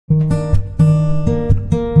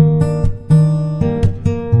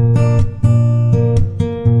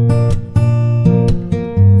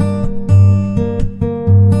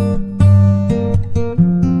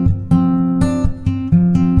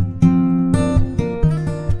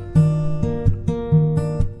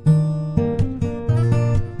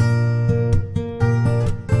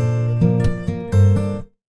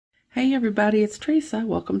everybody, it's Teresa.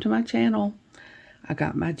 Welcome to my channel. I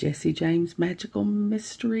got my Jesse James Magical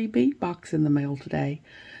Mystery Bead Box in the mail today.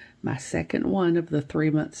 My second one of the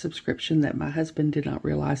 3-month subscription that my husband did not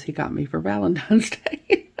realize he got me for Valentine's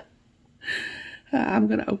Day. I'm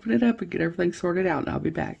going to open it up and get everything sorted out, and I'll be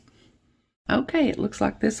back. Okay, it looks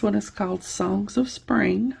like this one is called Songs of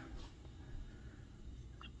Spring.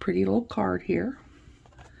 Pretty little card here.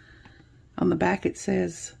 On the back it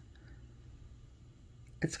says,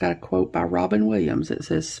 it's got a quote by Robin Williams. It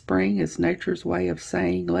says, "Spring is nature's way of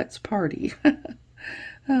saying, let's party."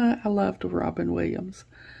 I loved Robin Williams.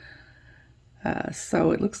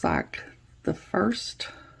 So it looks like the first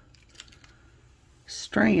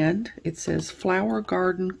strand, it says Flower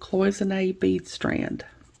Garden Cloisonne Bead Strand.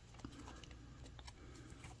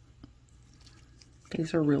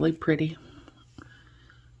 These are really pretty.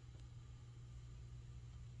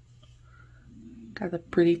 Got a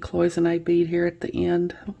pretty cloisonne bead here at the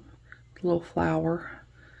end. Little flower.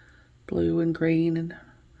 Blue and green and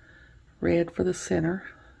red for the center.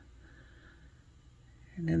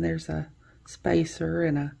 And then there's a spacer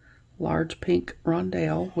and a large pink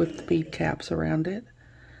rondelle with the bead caps around it.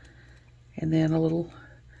 And then a little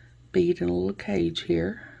bead in a little cage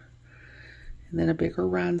here. And then a bigger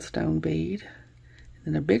rhinestone bead.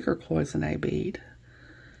 And then a bigger cloisonne bead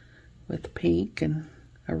with pink and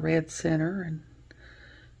a red center and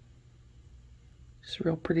just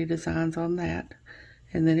real pretty designs on that.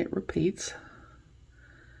 And then it repeats.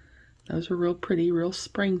 Those are real pretty, real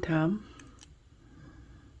springtime.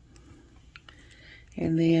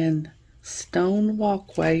 And then Stone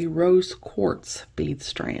Walkway Rose Quartz Bead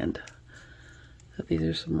Strand. So these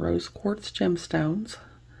are some rose quartz gemstones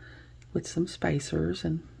with some spacers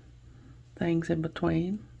and things in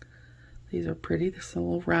between. These are pretty. There's some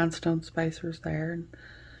little rhinestone spacers there and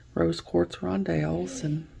rose quartz rondelles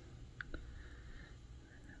and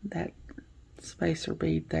that spacer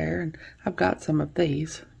bead there. And I've got some of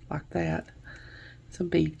these like that. Some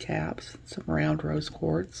bead caps, some round rose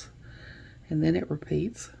quartz, and then it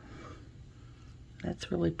repeats.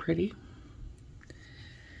 That's really pretty.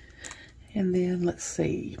 And then let's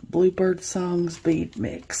see, Bluebird Songs Bead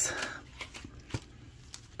Mix.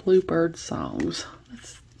 Bluebird Songs.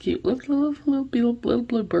 That's cute. Look, little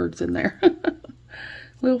bluebirds in there.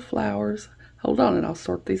 Little flowers. Hold on and I'll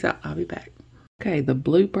sort these out. I'll be back. Okay, the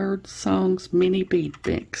Bluebird Songs Mini Bead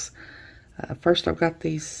Mix. First I've got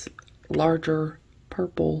these larger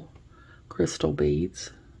purple crystal beads.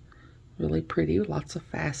 Really pretty, lots of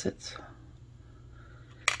facets.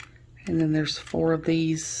 And then there's 4 of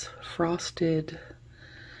these frosted,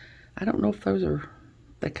 I don't know if those are,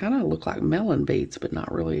 they kind of look like melon beads, but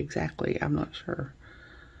not really exactly. I'm not sure.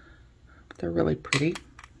 But they're really pretty.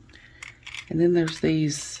 And then there's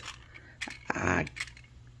these, I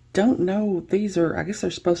don't know, these are, I guess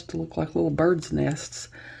they're supposed to look like little birds' nests.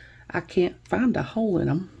 I can't find a hole in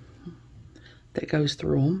them that goes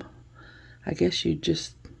through them. I guess you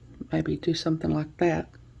just maybe do something like that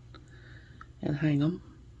and hang them.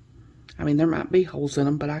 I mean, there might be holes in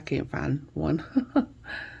them, but I can't find one.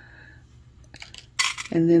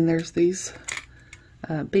 And then there's these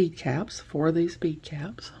bead caps, 4 of these bead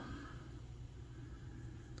caps.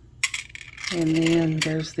 And then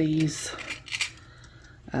there's these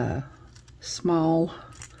small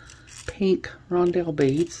pink rondelle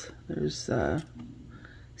beads. There's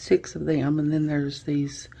 6 of them, and then there's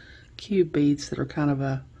these cube beads that are kind of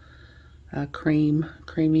a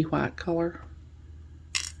creamy white color.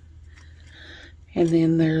 And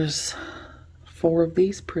then there's 4 of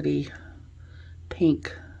these pretty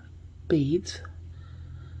pink beads,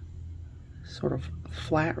 sort of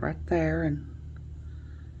flat right there, and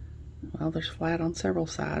well, there's flat on several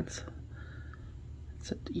sides.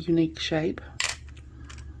 It's a unique shape.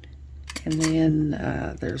 And then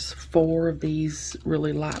there's 4 of these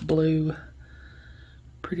really light blue,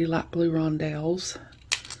 pretty light blue rondelles,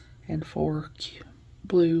 and 4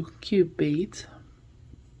 blue cube beads.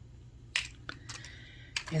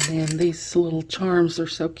 And then these little charms are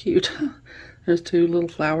so cute. There's 2 little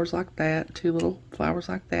flowers like that, 2 little flowers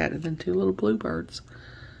like that, and then 2 little bluebirds.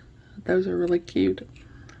 Those are really cute.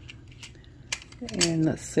 And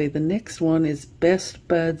let's see, the next one is Best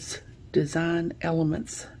Buds Design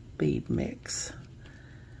Elements Bead Mix.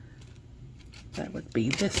 That would be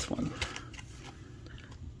this one.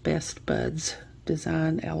 Best Buds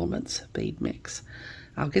Design Elements Bead Mix.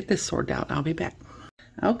 I'll get this sorted out and I'll be back.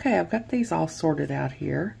 Okay, I've got these all sorted out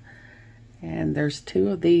here. And there's 2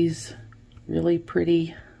 of these really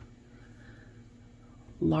pretty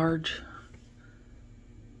large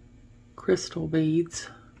crystal beads.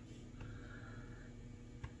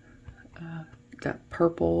 Got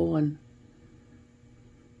purple and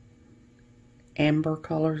amber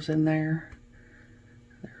colors in there.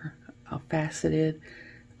 They're faceted.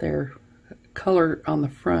 They're colored on the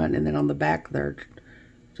front, and then on the back they're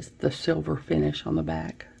just the silver finish on the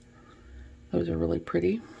back. Those are really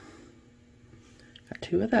pretty. Got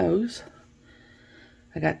 2 of those.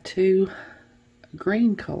 I got 2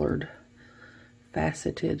 green colored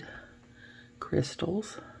faceted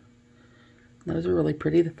crystals. Those are really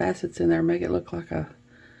pretty. The facets in there make it look like a,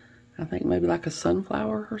 I think maybe like a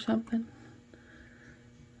sunflower or something.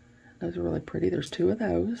 Those are really pretty. There's 2 of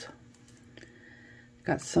those.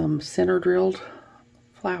 Got some center drilled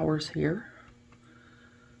flowers here.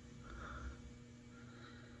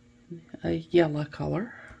 A yellow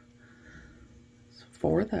color.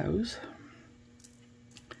 4 of those.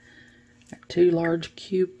 Got 2 large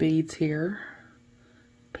cube beads here.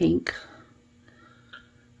 Pink.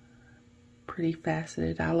 Pretty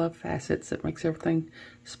faceted. I love facets. It makes everything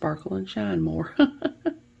sparkle and shine more.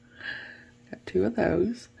 Got 2 of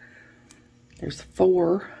those. There's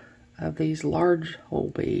 4 of these large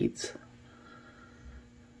hole beads.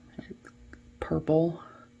 Purple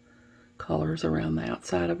colors around the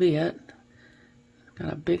outside of it.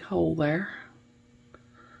 Got a big hole there.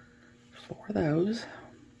 4 of those.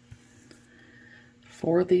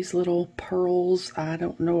 4 of these little pearls. I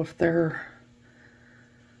don't know if they're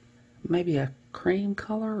maybe a cream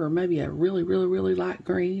color or maybe a really, really, really light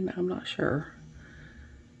green. I'm not sure.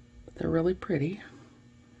 But they're really pretty.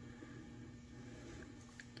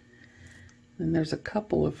 And there's a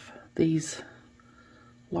couple of these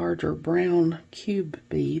larger brown cube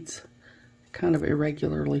beads, kind of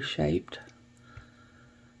irregularly shaped.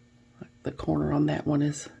 Like the corner on that one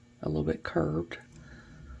is a little bit curved.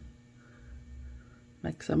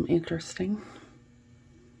 Makes them interesting.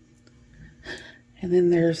 And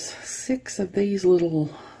then there's 6 of these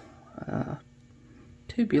little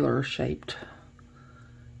tubular shaped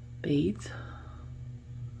beads.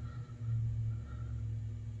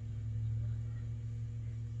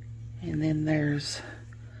 And then there's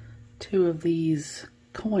 2 of these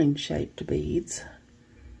coin shaped beads.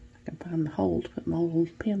 I can find the hole to put my little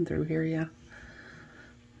pin through here, yeah.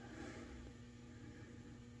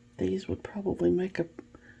 These would probably make a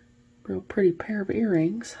real pretty pair of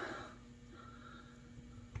earrings.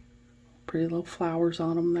 Pretty little flowers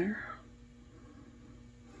on them there.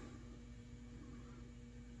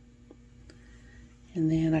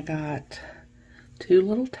 And then I got 2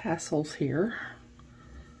 little tassels here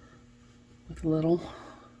with little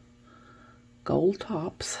gold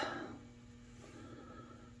tops.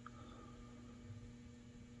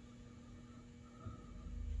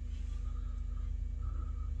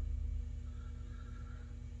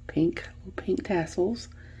 Little pink tassels,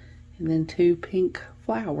 and then 2 pink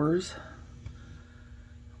flowers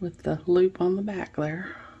with the loop on the back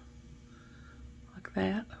there, like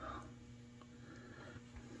that.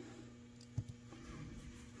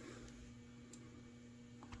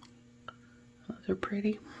 Those are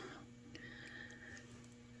pretty.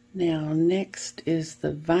 Now next is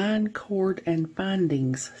the Vine Cord and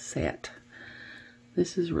Findings set.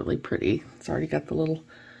 This is really pretty. It's already got the little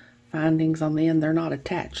findings on the end. They're not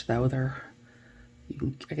attached though.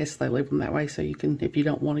 I guess they leave them that way so you can, if you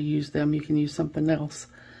don't want to use them, you can use something else.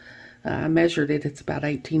 I measured it. It's about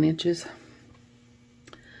 18 inches.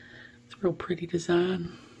 It's a real pretty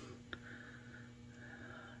design.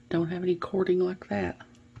 Don't have any cording like that.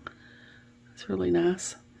 It's really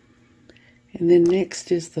nice. And then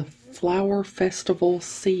next is the Flower Festival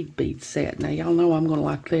seed bead set. Now y'all know I'm going to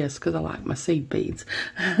like this because I like my seed beads.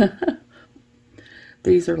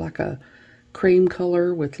 These are like a cream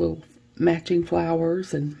color with little matching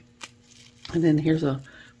flowers, and then here's a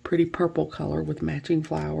pretty purple color with matching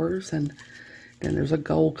flowers, and then there's a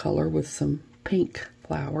gold color with some pink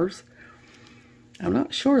flowers. I'm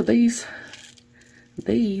not sure, these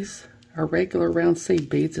are regular round seed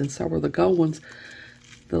beads, and so are the gold ones.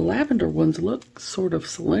 The lavender ones look sort of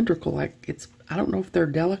cylindrical, like it's, I don't know if they're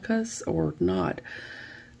delicas or not.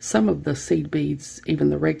 Some of the seed beads, even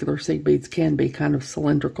the regular seed beads, can be kind of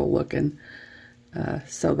cylindrical looking.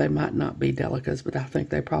 So they might not be delicas, but I think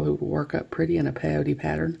they probably will work up pretty in a peyote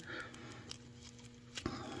pattern.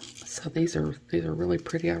 So these are really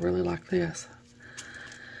pretty. I really like this.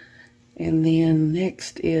 And then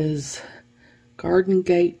next is Garden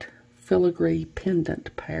Gate Filigree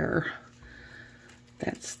Pendant Pair.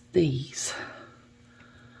 That's these.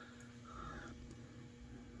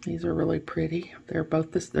 These are really pretty. They're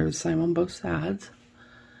the same on both sides.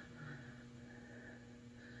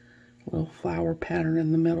 A little flower pattern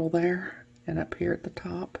in the middle there, and up here at the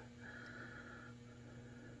top.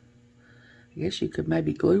 I guess you could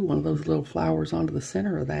maybe glue one of those little flowers onto the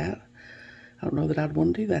center of that. I don't know that I'd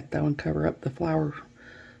want to do that though and cover up the flower,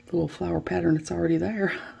 the little flower pattern that's already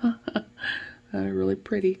there. Really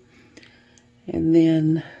pretty. And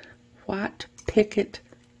then white picket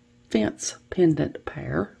fence pendant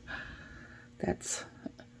pair. That's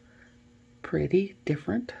pretty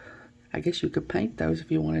different. I guess you could paint those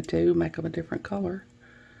if you wanted to, make them a different color.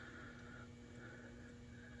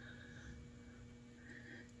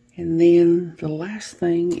 And then the last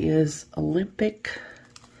thing is Olympic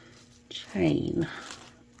chain.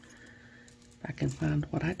 If I can find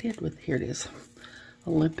what I did with, here it is.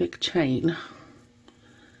 Olympic chain.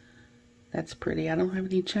 That's pretty. I don't have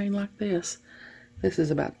any chain like this. This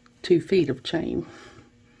is about 2 feet of chain.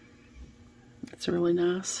 It's really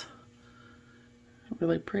nice.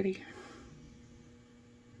 Really pretty.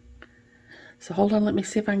 So hold on, let me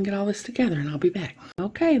see if I can get all this together and I'll be back.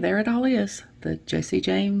 Okay, there it all is. The J.C.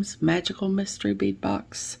 James Magical Mystery Bead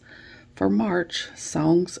Box for March,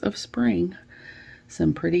 Songs of Spring.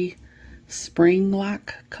 Some pretty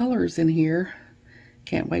spring-like colors in here.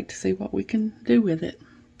 Can't wait to see what we can do with it.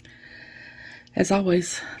 As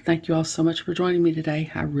always, thank you all so much for joining me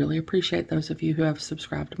today. I really appreciate those of you who have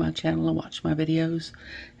subscribed to my channel and watched my videos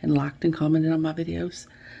and liked and commented on my videos.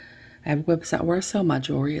 I have a website where I sell my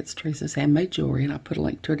jewelry. It's Teresa's Handmade Jewelry, and I'll put a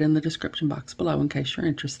link to it in the description box below in case you're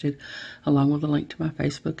interested, along with a link to my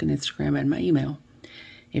Facebook and Instagram and my email.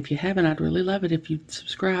 If you haven't, I'd really love it if you'd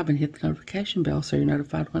subscribe and hit the notification bell so you're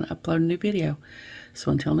notified when I upload a new video.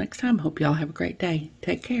 So until next time, hope y'all have a great day.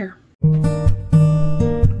 Take care.